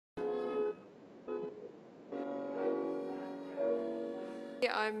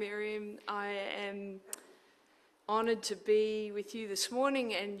I'm Miriam. I am honoured to be with you this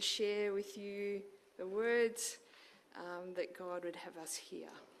morning and share with you the words that God would have us hear.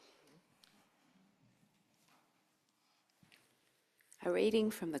 A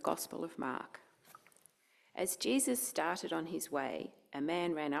reading from the Gospel of Mark. As Jesus started on his way, a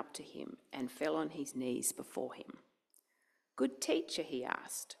man ran up to him and fell on his knees before him. "Good teacher," he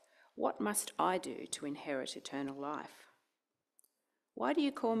asked, "what must I do to inherit eternal life?" "Why do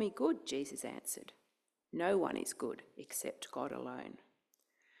you call me good?" Jesus answered. "No one is good except God alone.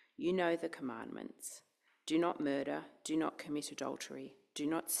 You know the commandments. Do not murder, do not commit adultery, do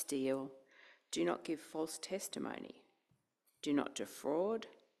not steal, do not give false testimony, do not defraud,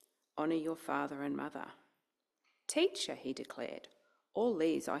 honour your father and mother." "Teacher," he declared, "all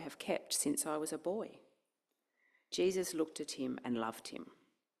these I have kept since I was a boy." Jesus looked at him and loved him.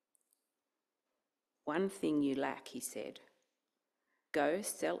 "One thing you lack," he said. "Go,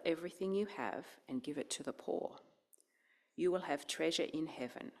 sell everything you have and give it to the poor. You will have treasure in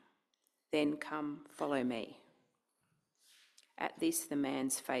heaven. Then come, follow me." At this, the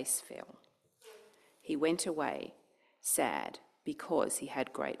man's face fell. He went away, sad, because he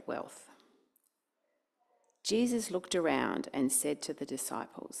had great wealth. Jesus looked around and said to the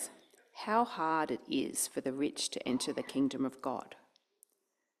disciples, "How hard it is for the rich to enter the kingdom of God."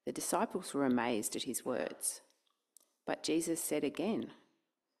 The disciples were amazed at his words. But Jesus said again,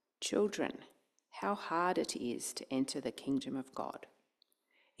 "Children, how hard it is to enter the kingdom of God.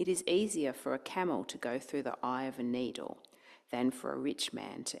 It is easier for a camel to go through the eye of a needle than for a rich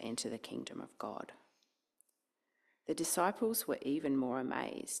man to enter the kingdom of God." The disciples were even more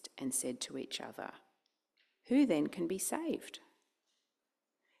amazed and said to each other, "Who then can be saved?"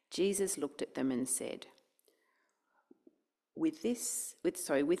 Jesus looked at them and said,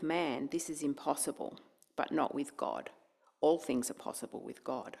 With man, this is impossible, but not with God. All things are possible with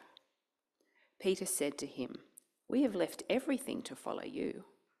God." Peter said to him, "We have left everything to follow you."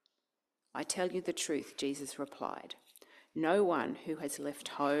 "I tell you the truth," Jesus replied. "No one who has left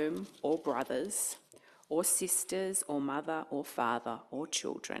home or brothers or sisters or mother or father or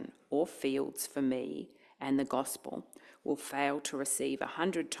children or fields for me and the gospel will fail to receive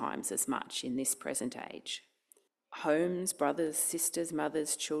 100 times as much in this present age. Homes, brothers, sisters,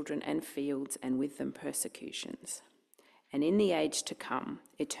 mothers, children, and fields, and with them persecutions. And in the age to come,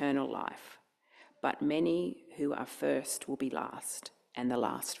 eternal life. But many who are first will be last, and the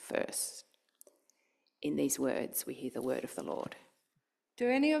last first." In these words, we hear the word of the Lord. Do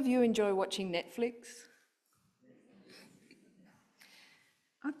any of you enjoy watching Netflix?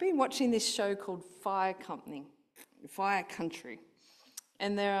 I've been watching this show called Fire Country.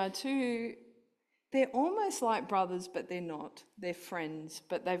 And there are two, they're almost like brothers, but they're not. They're friends,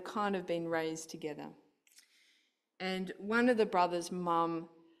 but they've kind of been raised together. And one of the brothers' mum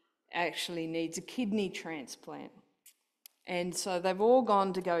actually needs a kidney transplant. And so they've all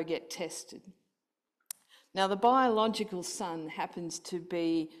gone to go get tested. Now, the biological son happens to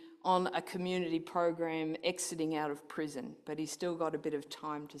be on a community program exiting out of prison, but he's still got a bit of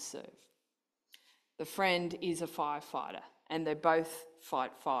time to serve. The friend is a firefighter, and they both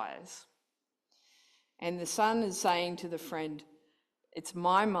fight fires. And the son is saying to the friend, "It's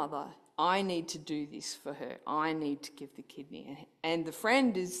my mother. I need to do this for her. I need to give the kidney." And the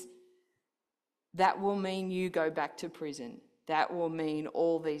friend is, "That will mean you go back to prison. That will mean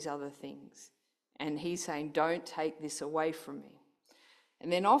all these other things." And he's saying, "Don't take this away from me."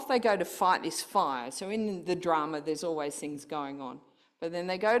 And then off they go to fight this fire. So in the drama, there's always things going on. But then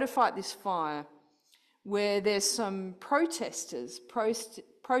they go to fight this fire where there's some protesters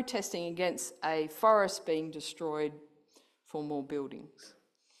protesting against a forest being destroyed for more buildings.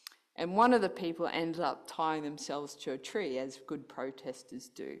 And one of the people ends up tying themselves to a tree, as good protesters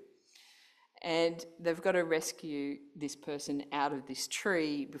do. And they've got to rescue this person out of this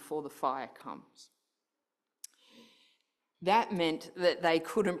tree before the fire comes. That meant that they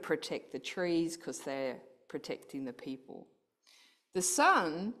couldn't protect the trees because they're protecting the people. The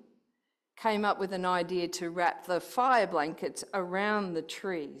son came up with an idea to wrap the fire blankets around the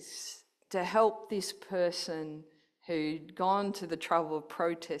trees to help this person who'd gone to the trouble of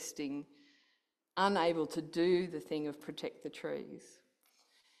protesting, unable to do the thing of protect the trees.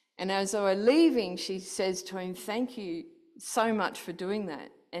 And as they were leaving, she says to him, "Thank you so much for doing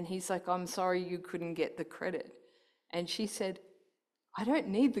that." And he's like, "I'm sorry you couldn't get the credit." And she said, "I don't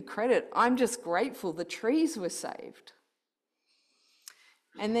need the credit. I'm just grateful the trees were saved."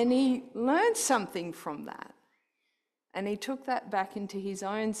 And then he learned something from that. And he took that back into his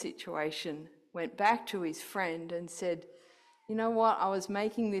own situation, went back to his friend and said, "You know what? I was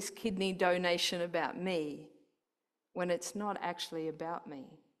making this kidney donation about me, when it's not actually about me.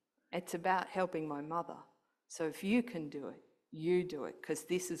 It's about helping my mother. So if you can do it, you do it, because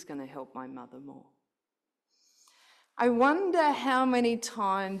this is going to help my mother more. I wonder how many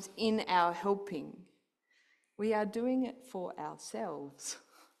times in our helping we are doing it for ourselves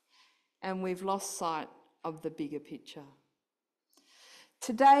and we've lost sight of the bigger picture.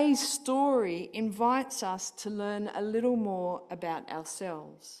 Today's story invites us to learn a little more about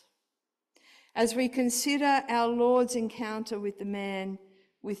ourselves. As we consider our Lord's encounter with the man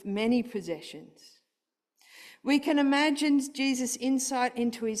with many possessions, we can imagine Jesus' insight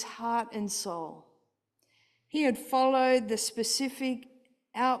into his heart and soul. He had followed the specific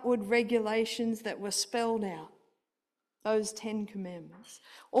outward regulations that were spelled out, those 10 commandments,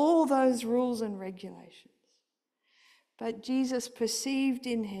 all those rules and regulations. But Jesus perceived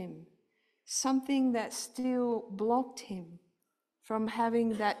in him something that still blocked him from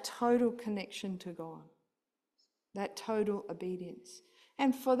having that total connection to God, that total obedience.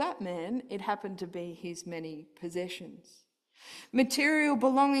 And for that man, it happened to be his many possessions. Material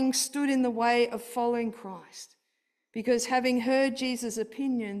belongings stood in the way of following Christ, because having heard Jesus'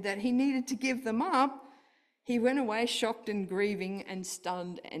 opinion that he needed to give them up, he went away shocked and grieving and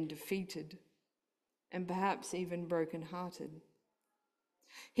stunned and defeated, and perhaps even broken-hearted.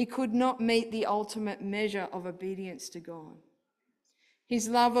 He could not meet the ultimate measure of obedience to God. His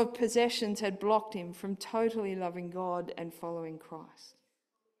love of possessions had blocked him from totally loving God and following Christ.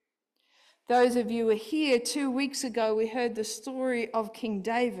 Those of you who were here 2 weeks ago, we heard the story of King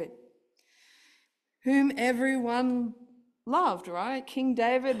David, whom everyone loved, right? King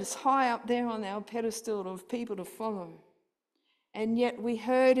David is high up there on our pedestal of people to follow. And yet we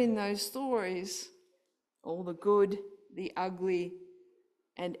heard in those stories all the good, the ugly,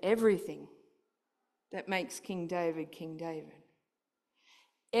 and everything that makes King David King David.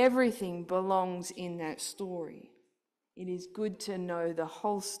 Everything belongs in that story. It is good to know the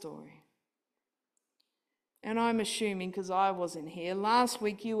whole story. And I'm assuming, because I wasn't here, last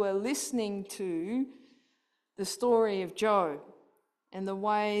week you were listening to the story of Job and the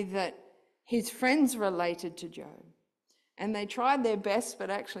way that his friends related to Job. And they tried their best, but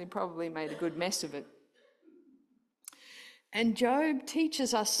actually probably made a good mess of it. And Job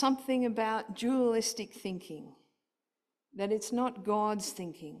teaches us something about dualistic thinking, that it's not God's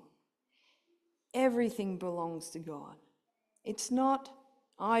thinking. Everything belongs to God. It's not,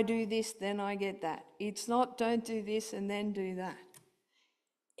 I do this, then I get that. It's not, don't do this and then do that.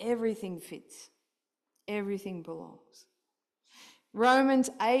 Everything fits. Everything belongs. Romans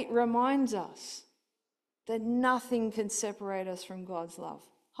 8 reminds us that nothing can separate us from God's love.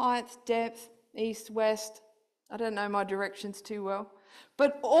 Height, depth, east, west. I don't know my directions too well.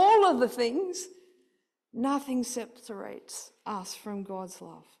 But all of the things, nothing separates us from God's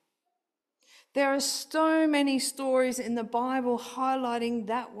love. There are so many stories in the Bible highlighting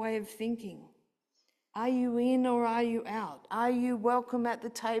that way of thinking. Are you in or are you out? Are you welcome at the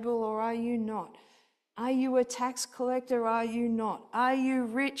table or are you not? Are you a tax collector or are you not? Are you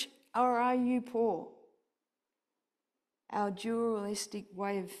rich or are you poor? Our dualistic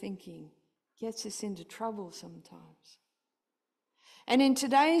way of thinking gets us into trouble sometimes. And in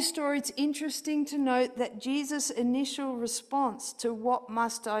today's story, it's interesting to note that Jesus' initial response to what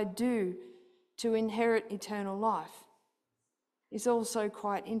must I do to inherit eternal life is also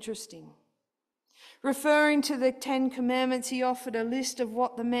quite interesting. Referring to the 10 Commandments, he offered a list of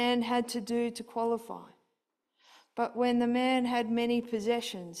what the man had to do to qualify. But when the man had many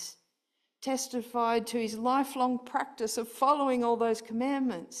possessions, testified to his lifelong practice of following all those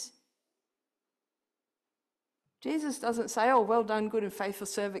commandments. Jesus doesn't say, oh, well done, good and faithful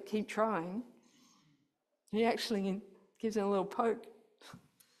servant, keep trying. He actually gives him a little poke,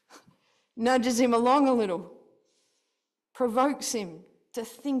 nudges him along a little, provokes him to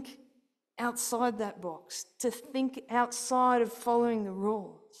think outside that box, to think outside of following the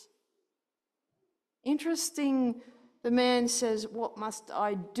rules. Interesting, the man says, what must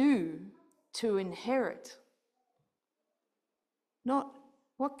I do to inherit? Not,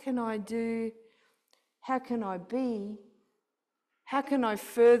 what can I do? How can I be? How can I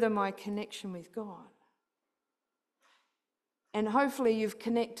further my connection with God? And hopefully you've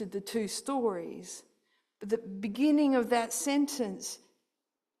connected the two stories. But the beginning of that sentence,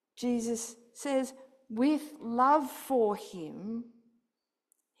 Jesus says, with love for him,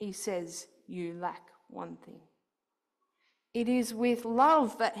 he says, you lack one thing. It is with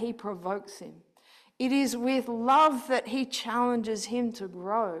love that he provokes him. It is with love that he challenges him to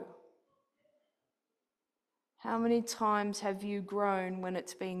grow. How many times have you grown when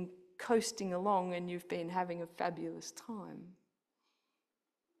it's been coasting along and you've been having a fabulous time?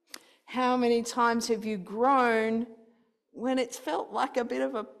 How many times have you grown when it's felt like a bit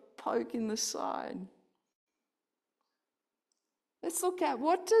of a poke in the side. Let's look at,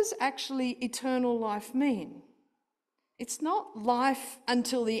 what does actually eternal life mean? It's not life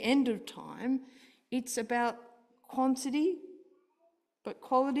until the end of time. It's about quantity, but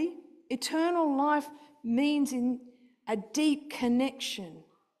quality. Eternal life means in a deep connection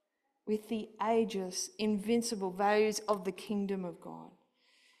with the ageless, invincible values of the kingdom of God.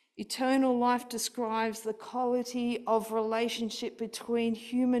 Eternal life describes the quality of relationship between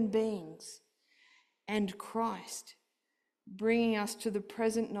human beings and Christ, bringing us to the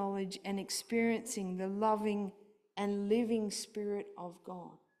present knowledge and experiencing the loving and living Spirit of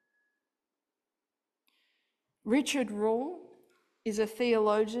God. Richard Rohr is a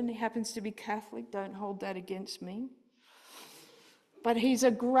theologian. He happens to be Catholic. Don't hold that against me. But he's a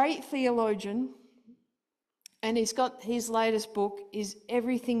great theologian, and he's got his latest book is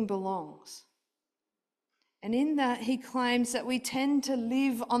Everything Belongs. And in that he claims that we tend to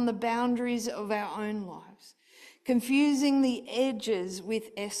live on the boundaries of our own lives, confusing the edges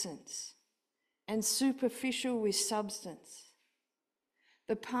with essence and superficial with substance.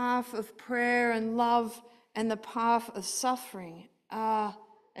 The path of prayer and love and the path of suffering are,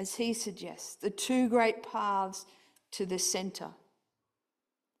 as he suggests, the two great paths to the center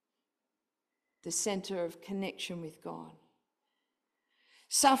of connection with God.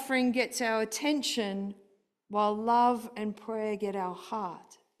 Suffering gets our attention, while love and prayer get our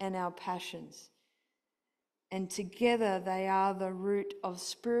heart and our passions. And together they are the root of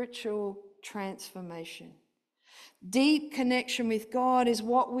spiritual transformation. Deep connection with God is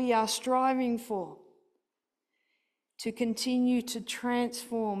what we are striving for, to continue to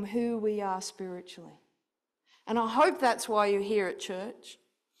transform who we are spiritually. And I hope that's why you're here at church,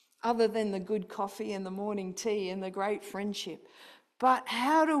 other than the good coffee and the morning tea and the great friendship. But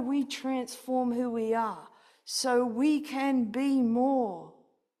how do we transform who we are so we can be more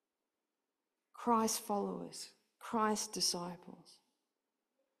Christ followers, Christ disciples?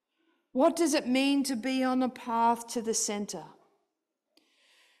 What does it mean to be on a path to the center?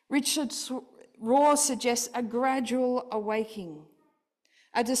 Richard Rohr suggests a gradual awakening,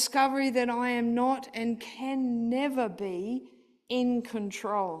 a discovery that I am not and can never be in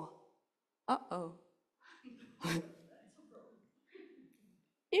control. Uh-oh.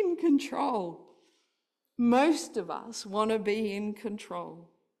 In control. Most of us want to be in control.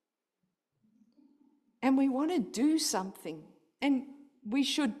 And we want to do something. And we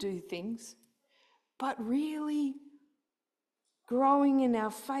should do things. But really, growing in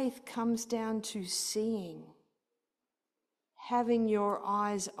our faith comes down to seeing, having your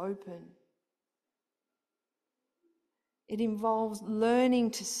eyes open. It involves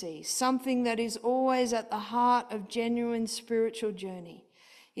learning to see, something that is always at the heart of genuine spiritual journey.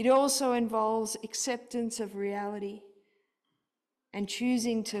 It also involves acceptance of reality and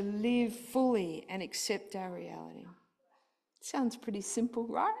choosing to live fully and accept our reality. Sounds pretty simple,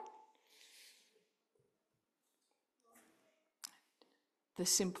 right? The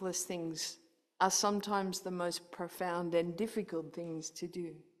simplest things are sometimes the most profound and difficult things to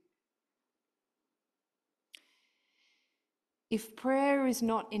do. If prayer is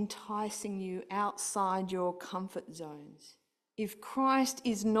not enticing you outside your comfort zones, if Christ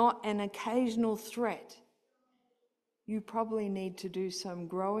is not an occasional threat, you probably need to do some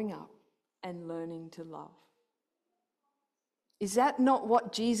growing up and learning to love. Is that not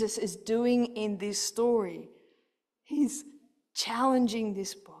what Jesus is doing in this story? He's challenging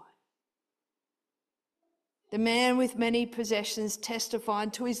this boy. The man with many possessions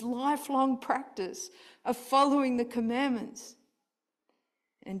testified to his lifelong practice of following the commandments.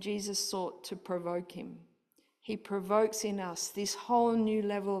 And Jesus sought to provoke him. He provokes in us this whole new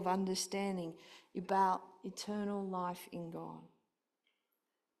level of understanding about eternal life in God.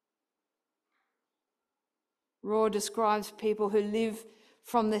 Rohr describes people who live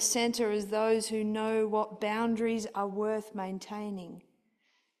from the center as those who know what boundaries are worth maintaining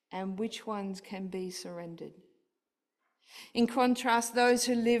and which ones can be surrendered. In contrast, those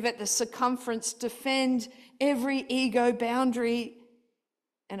who live at the circumference defend every ego boundary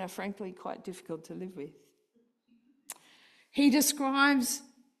and are frankly quite difficult to live with. He describes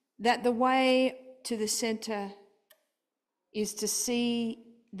that the way to the center is to see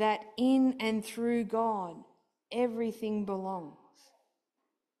that in and through God, everything belongs.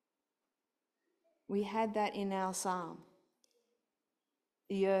 We had that in our psalm.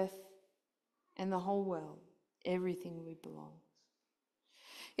 The earth and the whole world, everything we belong.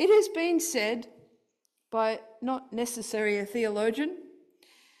 It has been said by not necessarily a theologian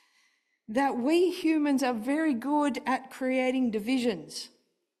that we humans are very good at creating divisions,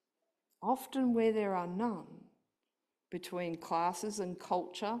 often where there are none, between classes and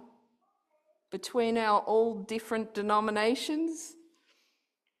culture, between our all different denominations,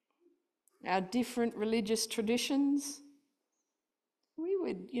 our different religious traditions. We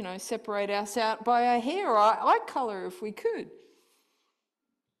would, separate us out by our hair or our eye colour if we could.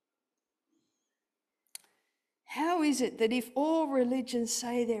 How is it that if all religions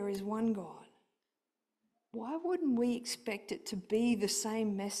say there is one God, why wouldn't we expect it to be the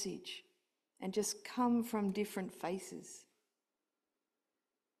same message and just come from different faces?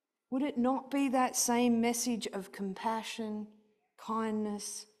 Would it not be that same message of compassion,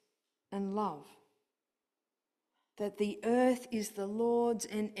 kindness, and love? That the earth is the Lord's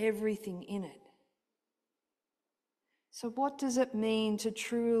and everything in it. So what does it mean to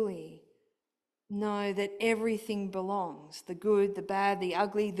truly know that everything belongs? The good, the bad, the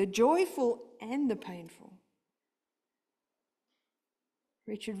ugly, the joyful, and the painful.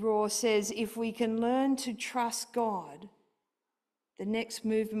 Richard Rohr says, if we can learn to trust God, the next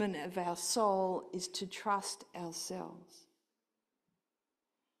movement of our soul is to trust ourselves.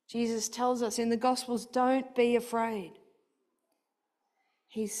 Jesus tells us in the Gospels, don't be afraid.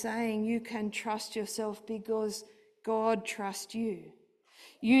 He's saying you can trust yourself because God trusts you.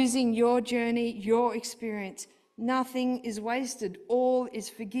 Using your journey, your experience, nothing is wasted. All is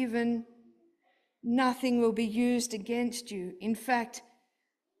forgiven. Nothing will be used against you. In fact,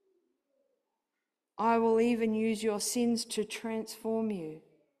 I will even use your sins to transform you.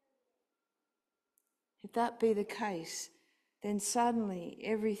 If that be the case, then suddenly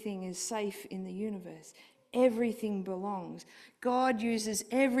everything is safe in the universe. Everything belongs. God uses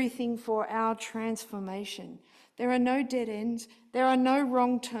everything for our transformation. There are no dead ends. There are no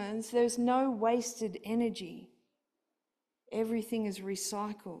wrong turns. There's no wasted energy. Everything is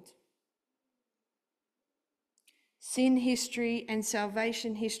recycled. Sin history and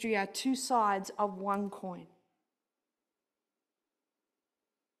salvation history are two sides of one coin.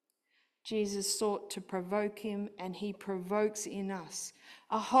 Jesus sought to provoke him, and he provokes in us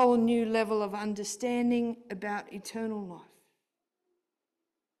a whole new level of understanding about eternal life.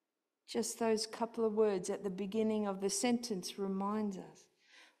 Just those couple of words at the beginning of the sentence reminds us.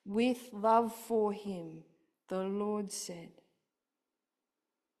 With love for him, the Lord said.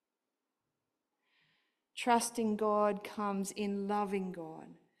 Trusting God comes in loving God,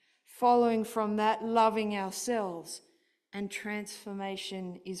 following from that loving ourselves, and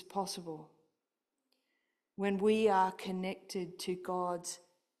transformation is possible when we are connected to God's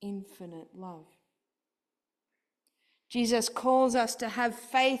infinite love. Jesus calls us to have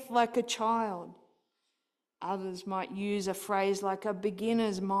faith like a child. Others might use a phrase like a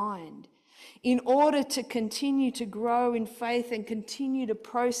beginner's mind. In order to continue to grow in faith and continue to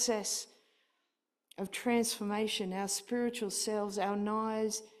process of transformation, our spiritual selves, our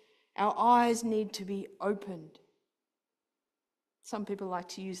eyes need to be opened. Some people like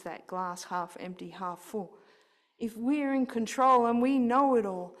to use that glass half empty, half full. If we're in control and we know it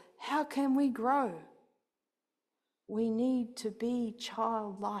all, how can we grow? We need to be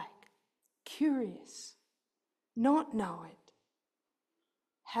childlike, curious, not know it,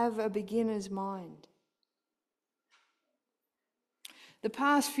 have a beginner's mind. The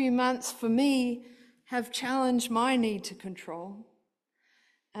past few months for me have challenged my need to control,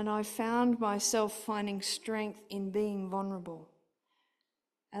 and I found myself finding strength in being vulnerable,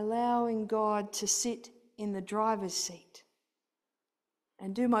 allowing God to sit in the driver's seat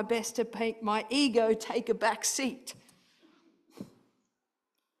and do my best to make my ego take a back seat.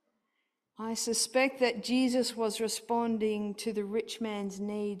 I suspect that Jesus was responding to the rich man's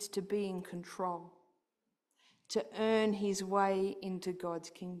needs to be in control, to earn his way into God's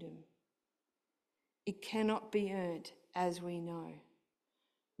kingdom. It cannot be earned, as we know.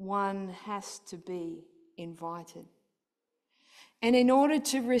 One has to be invited. And in order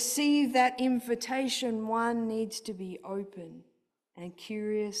to receive that invitation, one needs to be open and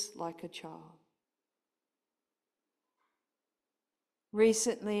curious like a child.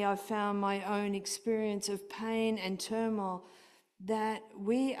 Recently, I found my own experience of pain and turmoil that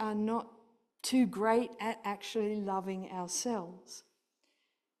we are not too great at actually loving ourselves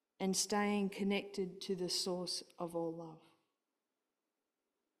and staying connected to the source of all love.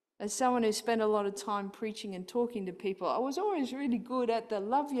 As someone who spent a lot of time preaching and talking to people, I was always really good at the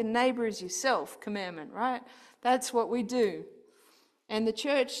love your neighbour as yourself commandment, right? That's what we do. And the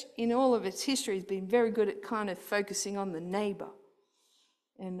church, in all of its history, has been very good at kind of focusing on the neighbour.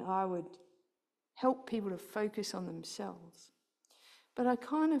 And I would help people to focus on themselves. But I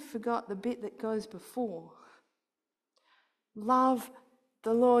kind of forgot the bit that goes before. Love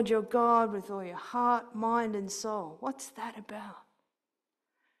the Lord your God with all your heart, mind, and soul. What's that about?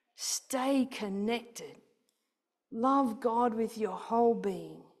 Stay connected. Love God with your whole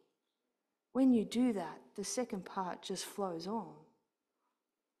being. When you do that, the second part just flows on.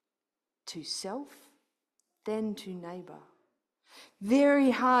 To self, then to neighbour. Very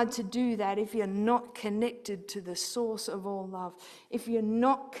hard to do that if you're not connected to the source of all love, if you're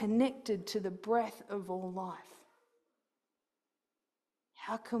not connected to the breath of all life.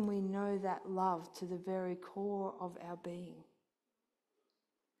 How can we know that love to the very core of our being?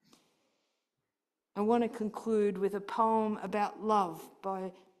 I want to conclude with a poem about love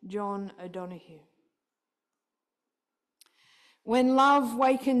by John O'Donoghue. When love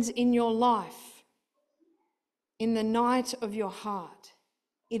wakens in your life, in the night of your heart,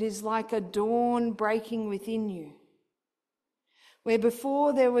 it is like a dawn breaking within you. Where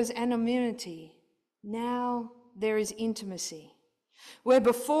before there was anonymity, now there is intimacy. Where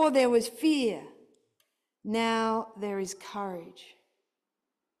before there was fear, now there is courage.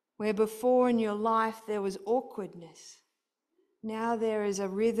 Where before in your life there was awkwardness, now there is a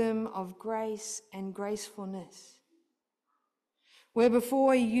rhythm of grace and gracefulness. Where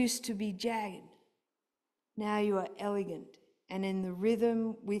before you used to be jagged, now you are elegant and in the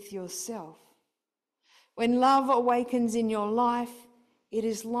rhythm with yourself. When love awakens in your life, it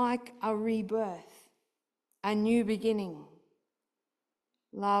is like a rebirth, a new beginning.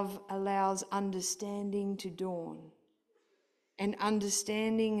 Love allows understanding to dawn, and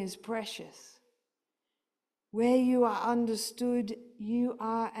understanding is precious. Where you are understood, you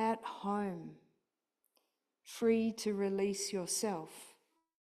are at home, free to release yourself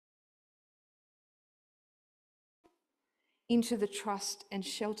into the trust and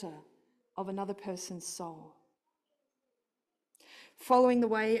shelter of another person's soul. Following the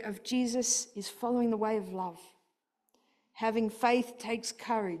way of Jesus is following the way of love. Having faith takes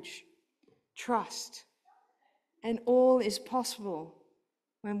courage, trust, and all is possible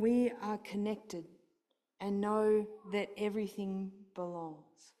when we are connected and know that everything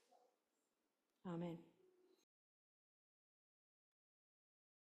belongs. Amen.